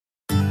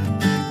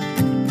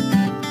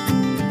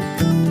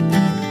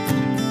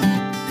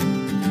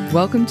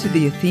Welcome to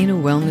the Athena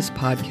Wellness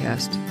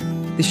Podcast,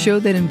 the show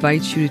that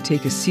invites you to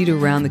take a seat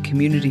around the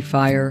community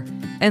fire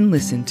and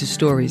listen to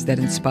stories that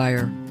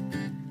inspire.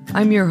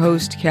 I'm your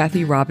host,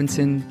 Kathy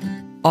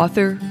Robinson,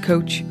 author,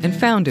 coach, and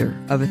founder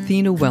of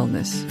Athena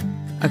Wellness,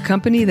 a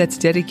company that's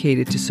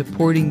dedicated to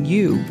supporting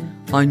you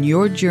on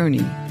your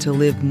journey to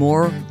live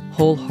more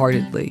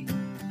wholeheartedly.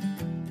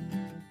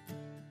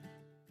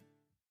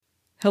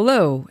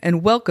 Hello,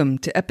 and welcome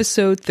to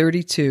episode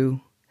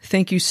 32.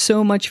 Thank you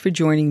so much for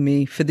joining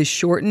me for this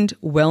shortened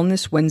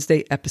Wellness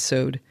Wednesday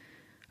episode,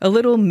 a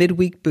little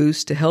midweek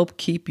boost to help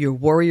keep your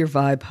warrior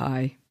vibe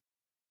high.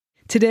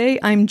 Today,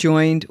 I'm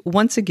joined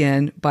once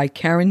again by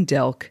Karen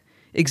Delk,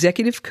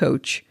 executive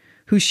coach,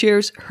 who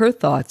shares her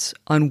thoughts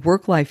on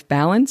work-life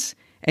balance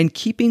and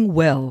keeping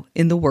well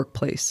in the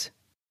workplace.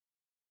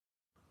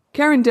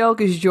 Karen Delk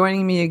is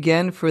joining me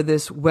again for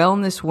this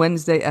Wellness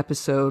Wednesday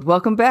episode.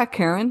 Welcome back,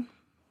 Karen.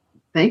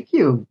 Thank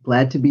you.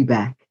 Glad to be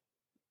back.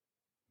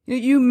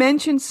 You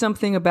mentioned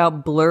something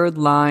about blurred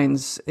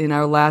lines in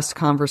our last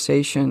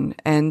conversation,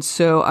 and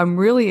so I'm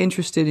really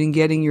interested in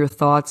getting your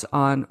thoughts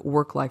on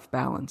work-life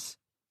balance.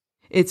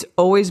 It's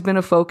always been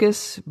a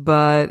focus,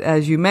 but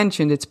as you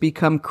mentioned, it's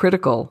become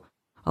critical.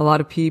 A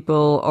lot of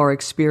people are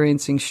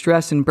experiencing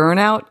stress and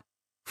burnout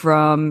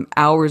from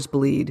hours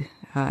bleed.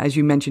 As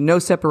you mentioned, no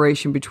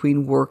separation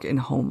between work and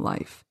home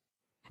life.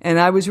 And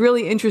I was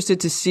really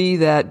interested to see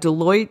that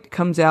Deloitte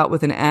comes out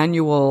with an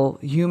annual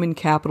Human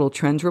Capital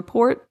Trends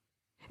report.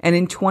 And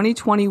in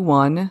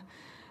 2021,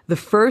 the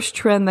first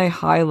trend they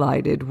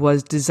highlighted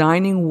was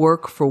designing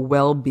work for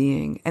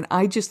well-being. And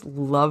I just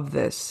love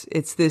this.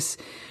 It's this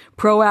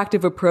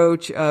proactive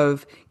approach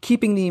of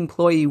keeping the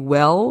employee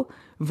well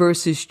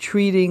versus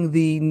treating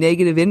the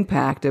negative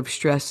impact of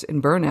stress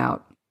and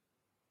burnout.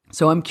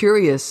 So I'm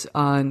curious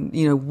on,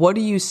 what are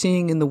you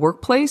seeing in the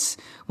workplace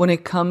when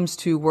it comes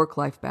to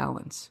work-life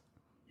balance?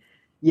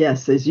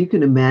 Yes, as you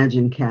can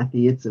imagine,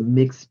 Kathy, it's a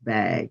mixed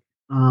bag.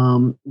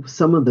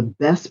 Some of the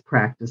best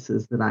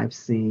practices that I've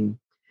seen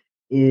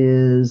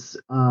is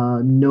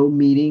no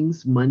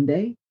meetings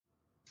Monday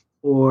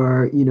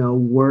or,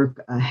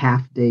 work a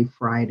half day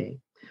Friday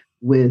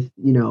with,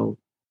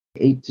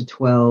 8 to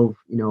 12,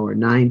 or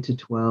 9 to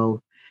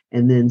 12,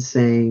 and then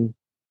saying,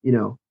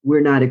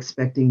 we're not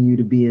expecting you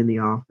to be in the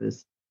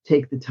office.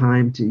 Take the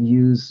time to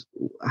use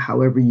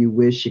however you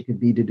wish. It could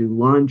be to do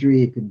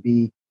laundry. It could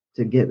be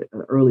to get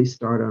an early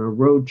start on a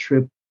road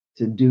trip,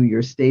 to do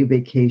your stay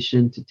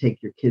vacation, to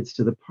take your kids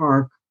to the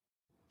park,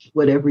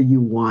 whatever you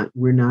want.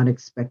 We're not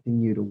expecting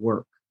you to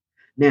work.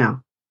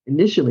 Now,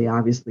 initially,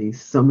 obviously,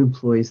 some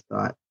employees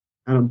thought,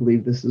 I don't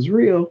believe this is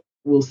real.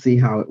 We'll see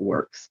how it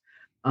works.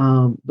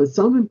 But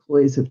some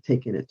employees have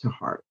taken it to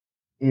heart.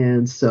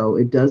 And so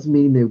it does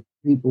mean that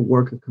people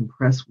work a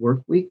compressed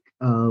work week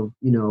of,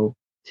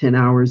 10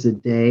 hours a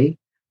day,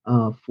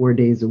 4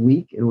 days a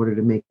week in order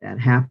to make that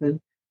happen.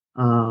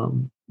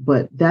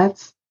 But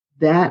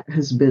that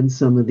has been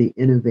some of the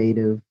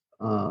innovative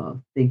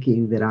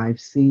thinking that I've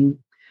seen.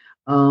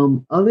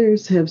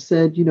 Others have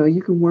said,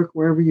 you can work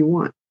wherever you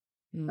want.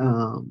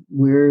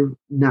 We're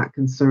not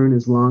concerned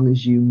as long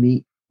as you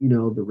meet,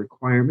 the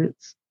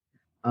requirements.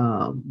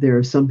 There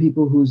are some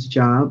people whose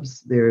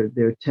jobs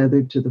they're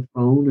tethered to the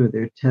phone or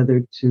they're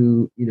tethered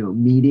to,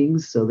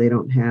 meetings, so they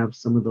don't have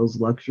some of those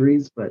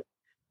luxuries. But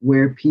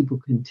where people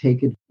can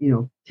take it,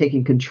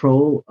 taking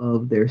control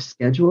of their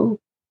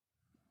schedule,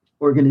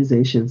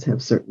 organizations have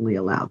certainly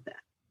allowed that.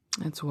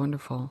 That's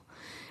wonderful.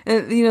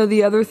 And,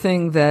 the other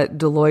thing that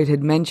Deloitte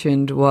had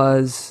mentioned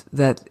was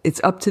that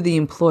it's up to the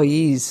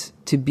employees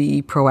to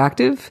be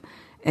proactive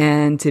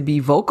and to be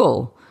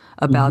vocal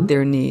about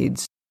their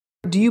needs.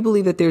 Do you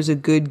believe that there's a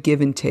good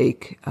give and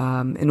take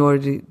in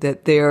order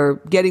that they're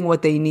getting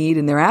what they need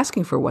and they're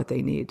asking for what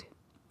they need?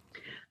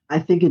 I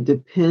think it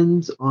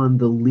depends on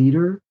the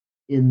leader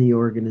in the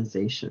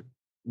organization.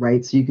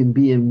 Right? So you can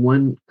be in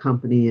one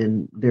company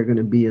and there are going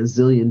to be a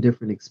zillion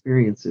different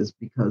experiences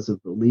because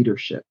of the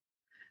leadership.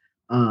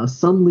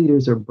 Some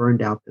leaders are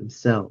burned out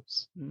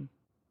themselves.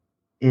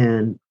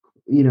 And,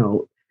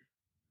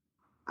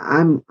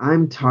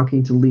 I'm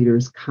talking to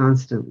leaders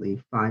constantly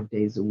 5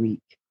 days a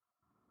week.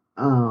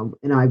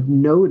 And I've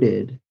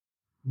noted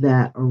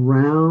that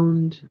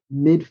around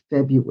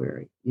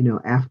mid-February,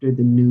 after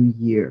the new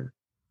year,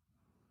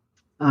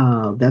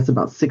 that's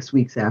about 6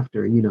 weeks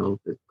after,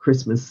 the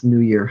Christmas, New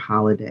Year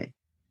holiday.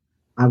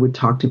 I would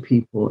talk to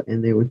people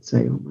and they would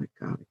say, oh my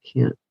God, I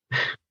can't,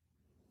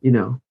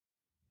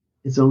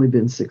 it's only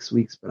been 6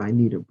 weeks, but I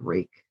need a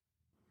break.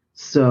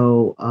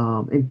 So,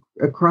 and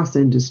across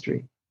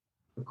industry.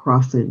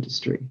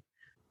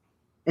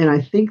 And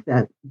I think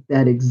that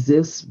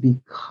exists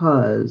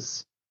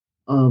because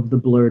of the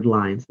blurred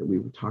lines that we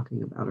were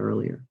talking about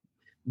earlier,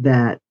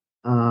 that,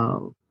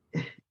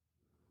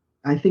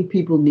 I think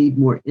people need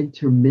more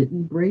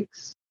intermittent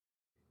breaks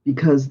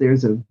because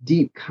there's a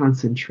deep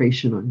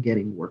concentration on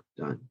getting work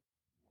done.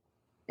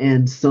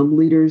 And some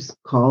leaders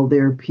call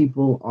their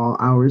people all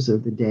hours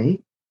of the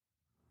day,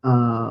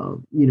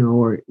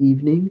 or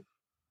evening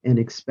and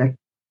expect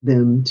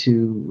them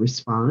to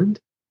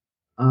respond.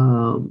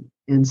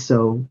 And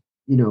so,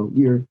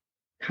 you're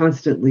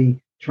constantly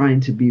trying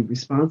to be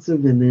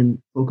responsive and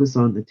then focus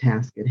on the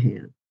task at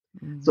hand.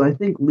 So I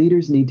think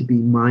leaders need to be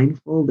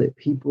mindful that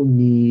people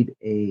need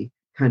a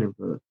kind of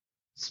a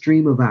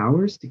stream of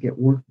hours to get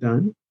work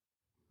done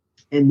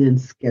and then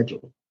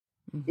schedule.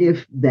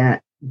 If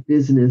that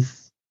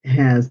business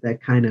has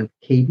that kind of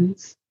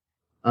cadence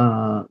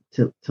to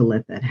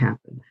let that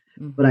happen.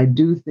 But I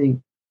do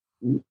think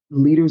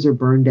leaders are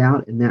burned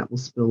out and that will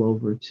spill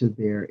over to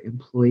their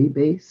employee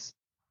base.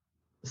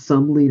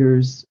 Some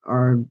leaders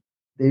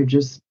they're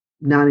just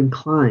not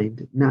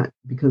inclined, not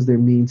because they're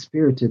mean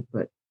spirited,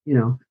 but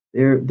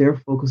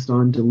they're focused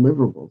on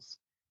deliverables,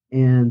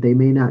 and they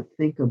may not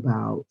think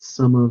about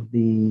some of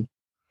the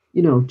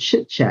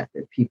chit chat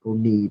that people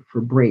need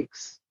for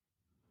breaks.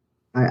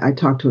 I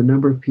talk to a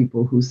number of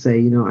people who say,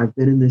 I've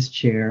been in this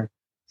chair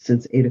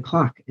since 8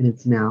 o'clock and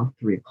it's now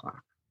 3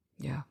 o'clock.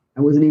 Yeah.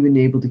 I wasn't even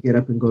able to get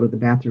up and go to the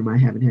bathroom. I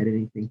haven't had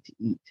anything to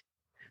eat.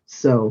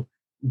 So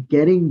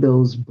getting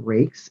those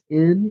breaks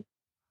in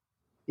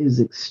is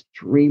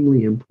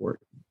extremely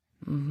important.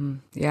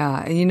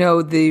 Yeah.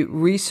 And, the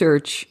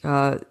research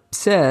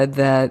said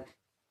that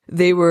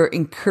they were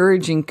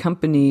encouraging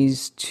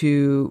companies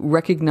to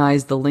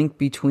recognize the link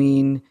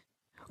between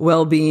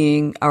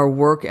well-being, our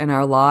work, and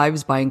our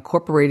lives by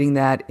incorporating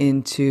that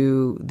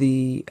into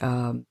the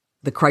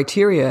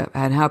criteria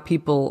and how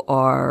people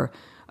are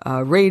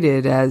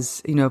rated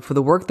as, for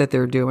the work that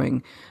they're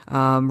doing,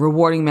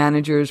 rewarding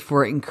managers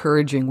for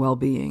encouraging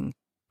well-being,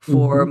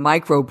 for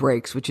micro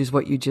breaks, which is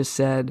what you just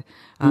said,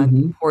 the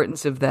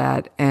importance of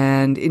that,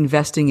 and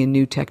investing in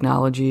new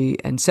technology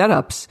and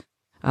setups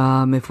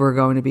if we're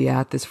going to be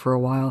at this for a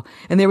while.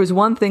 And there was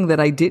one thing that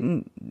I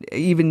didn't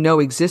even know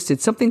existed,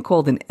 something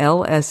called an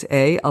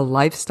LSA, a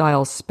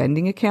lifestyle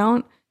spending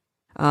account,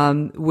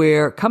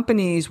 where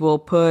companies will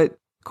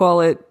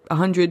call it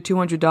 $100,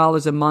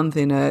 $200 a month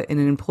in an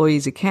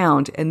employee's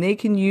account, and they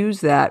can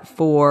use that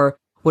for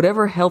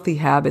whatever healthy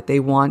habit they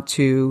want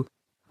to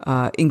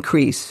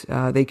increase.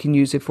 They can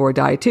use it for a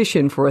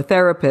dietitian, for a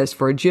therapist,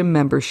 for a gym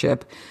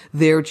membership,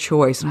 their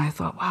choice. And I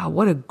thought, wow,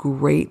 what a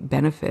great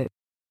benefit.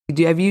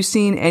 Have you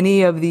seen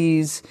any of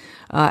these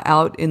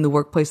out in the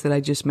workplace that I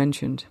just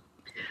mentioned?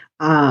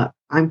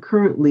 I'm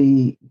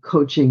currently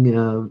coaching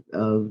a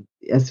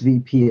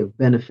SVP of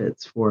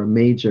benefits for a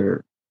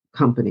major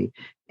company,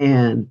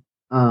 and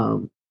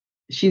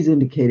she's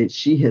indicated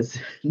she has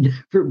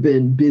never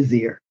been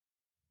busier,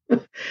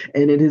 and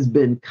it has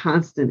been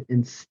constant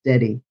and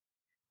steady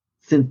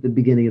since the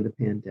beginning of the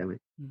pandemic,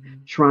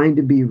 trying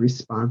to be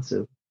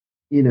responsive,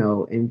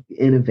 and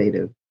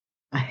innovative,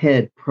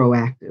 ahead,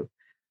 proactive.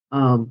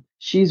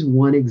 She's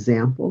one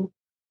example.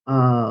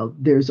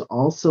 There's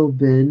also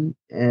been,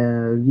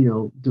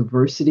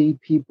 diversity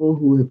people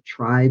who have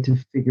tried to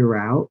figure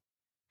out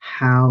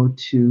how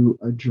to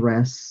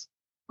address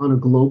on a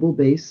global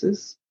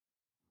basis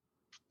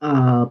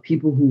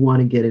people who want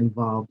to get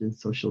involved in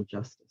social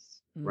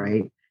justice,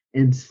 right?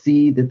 And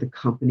see that the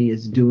company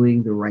is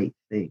doing the right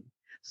thing.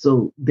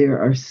 So there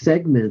are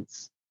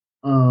segments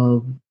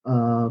of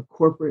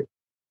corporate,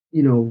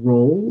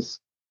 roles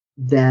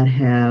that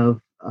have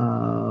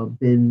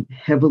been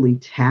heavily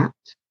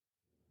tapped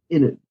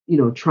in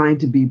trying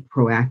to be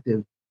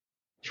proactive,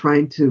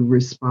 trying to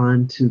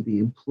respond to the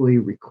employee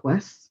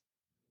requests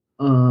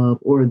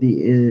or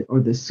the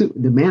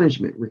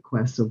management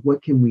requests of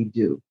what can we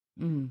do.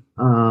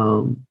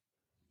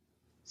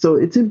 So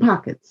it's in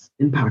pockets.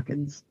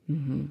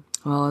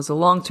 Well, as a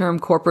long-term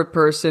corporate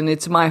person,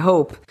 it's my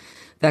hope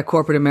that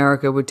corporate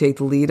America would take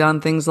the lead on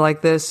things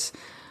like this.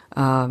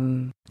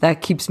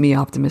 That keeps me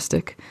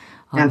optimistic.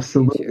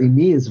 Absolutely.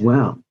 Me as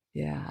well.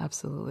 Yeah,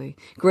 absolutely.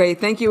 Great.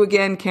 Thank you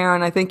again,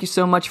 Karen. I thank you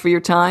so much for your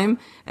time,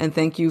 and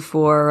thank you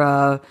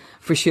for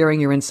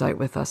sharing your insight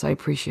with us. I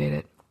appreciate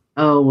it.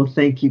 Oh, well,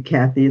 thank you,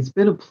 Kathy. It's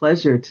been a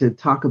pleasure to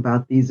talk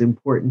about these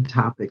important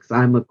topics.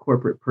 I'm a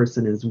corporate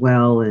person as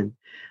well, and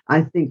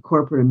I think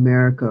corporate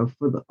America,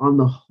 on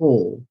the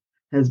whole,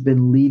 has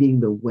been leading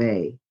the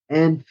way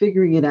and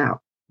figuring it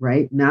out,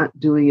 right? Not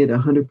doing it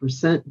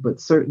 100%,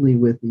 but certainly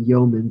with the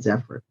yeoman's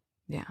effort.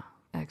 Yeah,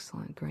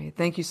 excellent. Great.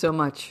 Thank you so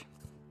much.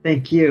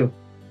 Thank you.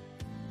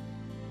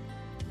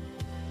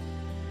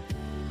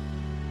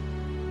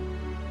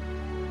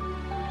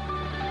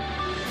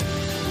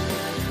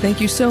 Thank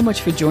you so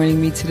much for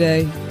joining me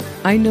today.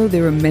 I know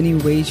there are many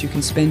ways you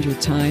can spend your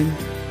time.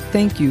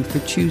 Thank you for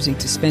choosing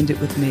to spend it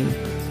with me.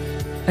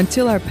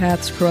 Until our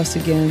paths cross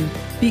again,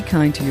 be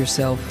kind to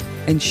yourself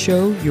and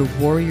show your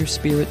warrior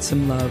spirit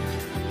some love.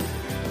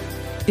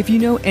 If you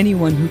know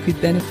anyone who could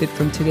benefit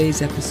from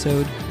today's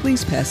episode,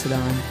 please pass it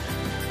on.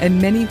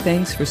 And many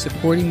thanks for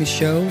supporting the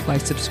show by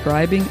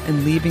subscribing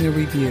and leaving a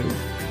review.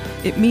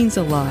 It means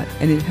a lot,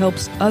 and it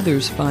helps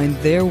others find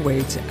their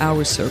way to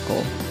our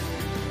circle.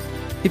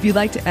 If you'd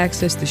like to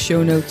access the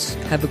show notes,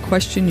 have a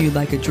question you'd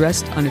like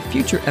addressed on a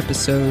future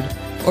episode,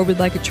 or would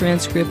like a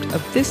transcript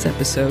of this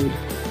episode,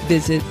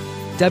 visit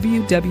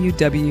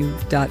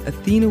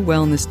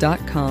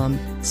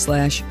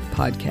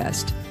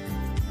www.athenawellness.com/podcast.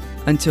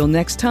 Until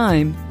next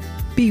time,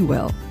 be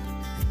well.